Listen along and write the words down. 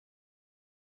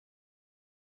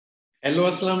Hello,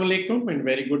 Assalamu alaikum, and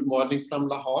very good morning from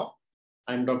Lahore.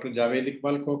 I'm Dr. Javed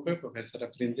Iqbal Kokar, Professor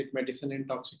of Forensic Medicine and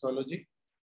Toxicology.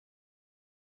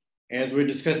 As we're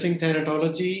discussing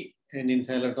thanatology, and in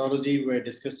thanatology, we're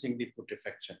discussing the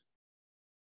putrefaction.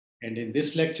 And in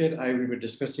this lecture, I will be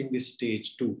discussing the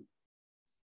stage 2.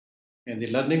 And the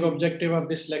learning objective of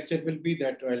this lecture will be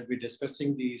that I'll be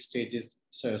discussing the stage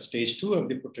 2 of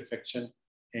the putrefaction,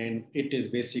 and it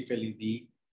is basically the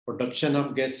production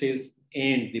of gases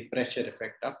and the pressure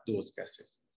effect of those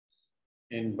gases.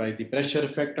 And by the pressure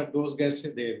effect of those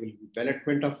gases, there will be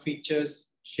ballottement of features,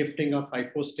 shifting of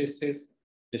hypostasis,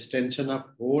 distension of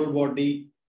whole body,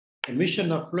 emission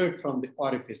of fluid from the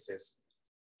orifices,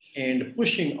 and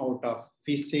pushing out of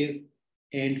feces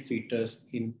and fetus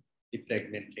in the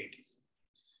pregnant ladies.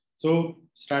 So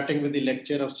starting with the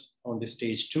lecture on the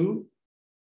stage 2,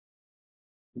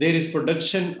 there is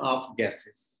production of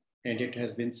gases. And it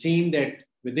has been seen that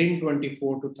within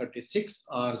 24 to 36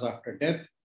 hours after death,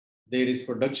 there is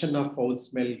production of foul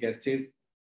smell gases,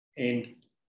 and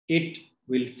it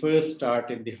will first start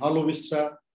in the hollow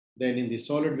viscera, then in the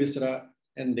solid viscera,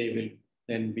 and they will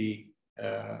then be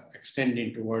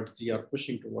extending towards the or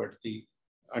pushing towards the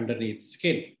underneath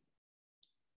skin.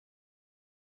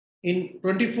 In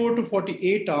 24 to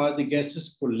 48 hours, the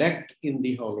gases collect in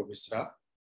the hollow viscera,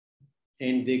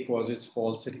 and they causes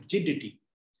false rigidity.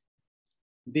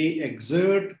 They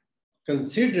exert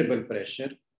considerable pressure,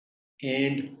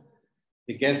 and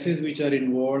the gases which are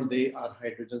involved, they are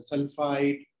hydrogen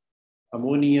sulfide,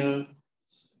 ammonia,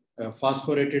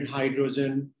 phosphorated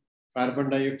hydrogen, carbon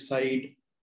dioxide,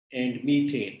 and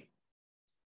methane.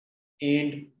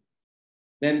 And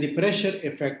then the pressure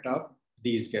effect of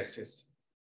these gases.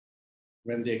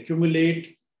 When they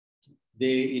accumulate,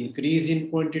 they increase in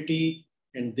quantity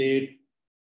and they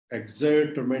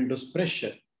exert tremendous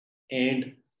pressure.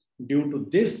 And due to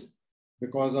this,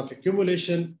 because of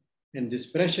accumulation and this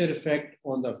pressure effect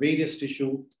on the various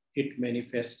tissue, it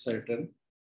manifests certain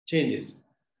changes.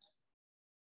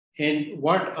 And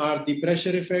what are the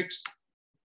pressure effects?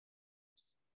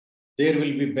 There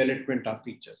will be ballottement of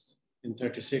features in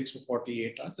 36 to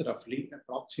 48 hours, roughly,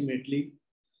 approximately.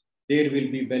 There will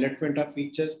be ballottement of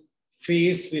features.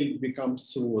 Face will become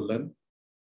swollen.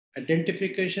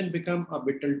 Identification become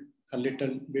a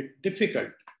little bit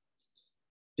difficult.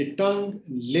 The tongue,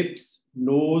 lips,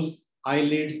 nose,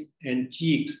 eyelids, and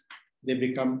cheeks, they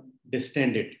become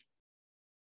distended.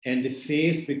 And the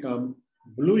face become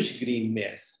bluish green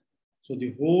mass. So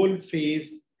the whole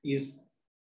face is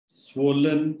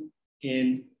swollen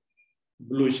and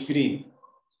bluish green.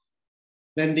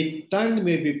 Then the tongue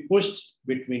may be pushed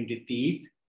between the teeth.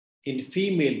 In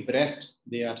female breast,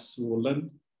 they are swollen,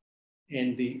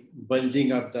 and the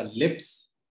bulging of the lips,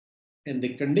 and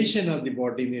the condition of the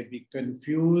body may be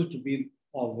confused with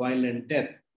a violent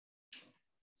death.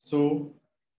 So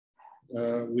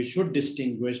we should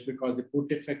distinguish, because the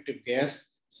putrefactive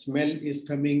gas smell is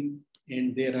coming,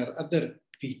 and there are other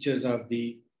features of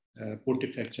the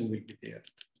putrefaction will be there.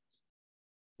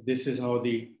 This is how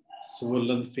the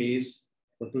swollen face,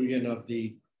 protrusion of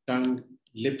the tongue,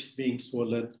 lips being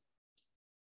swollen.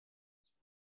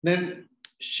 Then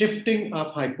shifting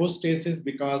of hypostasis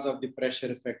because of the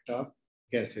pressure effect of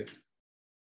gases.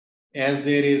 As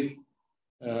there is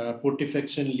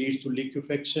putrefaction leads to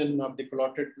liquefaction of the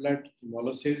clotted blood,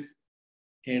 hemolysis,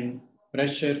 and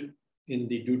pressure in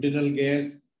the duodenal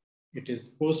gas. It is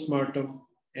postmortem,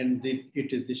 and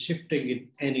it is the shifting in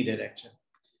any direction.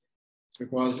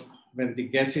 Because when the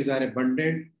gases are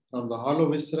abundant from the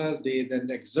hollow viscera, they then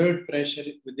exert pressure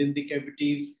within the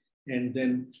cavities, and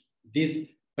then this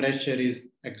pressure is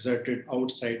exerted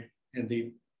outside, and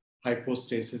the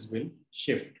hypostasis will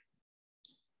shift.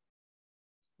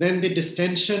 Then the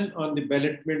distension on the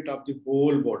ballottement of the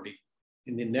whole body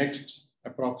in the next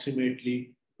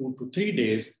approximately 2 to 3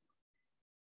 days.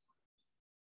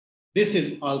 This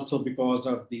is also because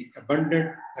of the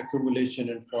abundant accumulation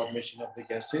and formation of the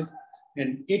gases,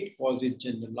 and it causes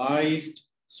generalized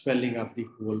swelling of the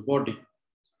whole body.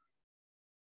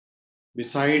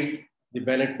 Besides the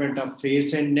ballottement of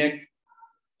face and neck,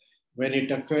 when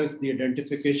it occurs, the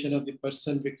identification of the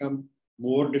person becomes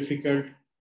more difficult.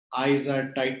 Eyes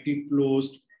are tightly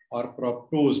closed or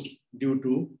propposed due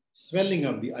to swelling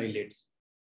of the eyelids.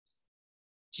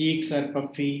 Cheeks are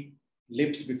puffy,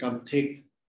 lips become thick,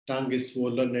 tongue is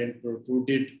swollen and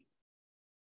protruded.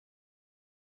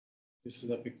 This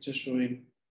is a picture showing,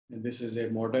 and this is a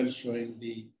model showing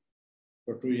the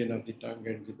protrusion of the tongue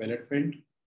and the ballotment.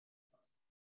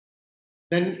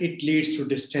 Then it leads to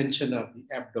distension of the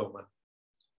abdomen.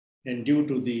 And due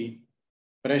to the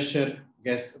pressure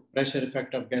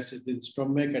effect of gases in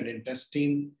stomach and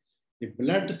intestine, the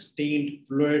blood-stained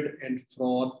fluid and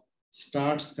froth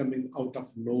starts coming out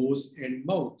of nose and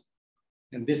mouth.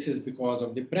 And this is because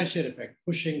of the pressure effect,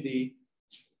 pushing the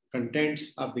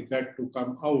contents of the gut to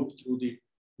come out through the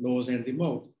nose and the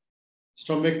mouth.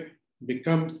 Stomach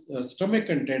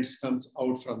contents comes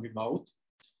out from the mouth.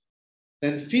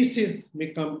 Then feces may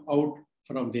come out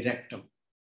from the rectum.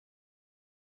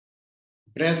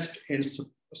 Breast and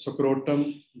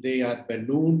scrotum, they are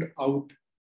ballooned out.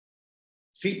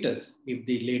 Fetus, if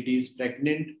the lady is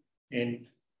pregnant, and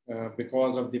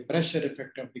because of the pressure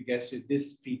effect of the gases,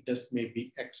 this fetus may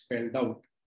be expelled out.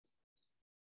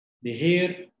 The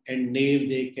hair and nail,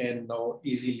 they can now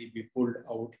easily be pulled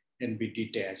out and be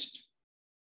detached.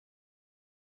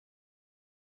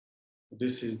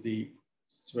 This is the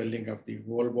swelling of the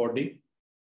whole body.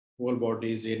 Whole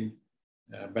body is in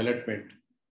ballotment.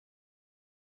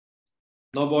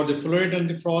 Now about the fluid and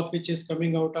the froth which is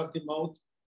coming out of the mouth.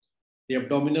 The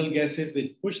abdominal gases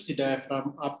which push the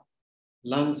diaphragm up,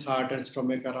 lungs, heart, and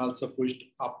stomach are also pushed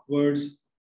upwards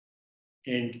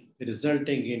and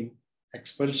resulting in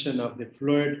expulsion of the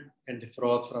fluid and the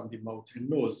froth from the mouth and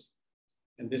nose.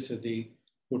 And this is the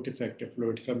putrefacious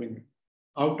fluid coming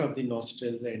out of the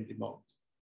nostrils and the mouth.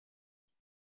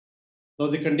 Now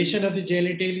the condition of the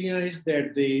genitalia is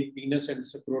that the penis and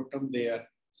scrotum, they are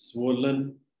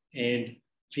swollen and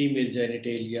female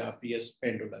genitalia appears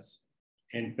pendulous.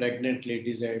 And pregnant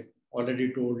ladies, I've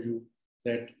already told you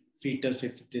that fetus,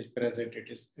 if it is present, it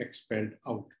is expelled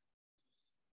out.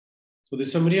 So the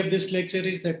summary of this lecture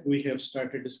is that we have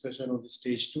started discussion on the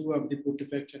stage 2 of the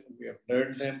putrefaction. We have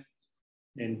learned them,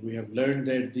 and we have learned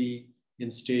that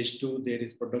in stage 2 there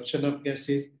is production of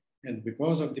gases, and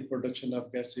because of the production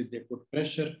of gases they put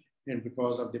pressure, and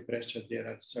because of the pressure there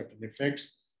are certain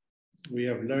effects. We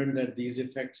have learned that these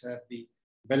effects are the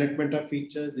ballottement of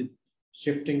features, the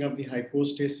shifting of the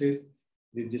hypostasis,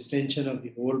 the distension of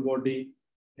the whole body,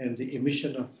 and the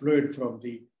emission of fluid from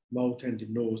the mouth and the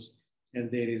nose. And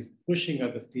there is pushing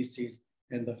of the feces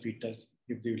and the fetus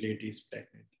if the lady is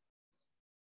pregnant.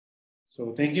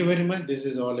 So thank you very much. This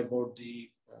is all about the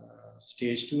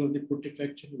stage 2 of the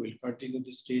putrefaction. We'll continue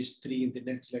the stage 3 in the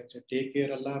next lecture. Take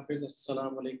care. Allah Hafiz.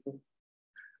 Assalamu alaikum.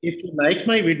 If you like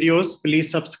my videos,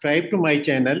 please subscribe to my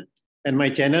channel. And my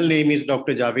channel name is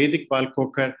Dr. Javed Iqbal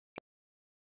Khokar.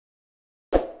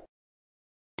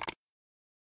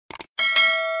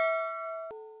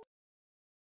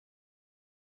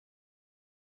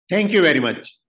 Thank you very much.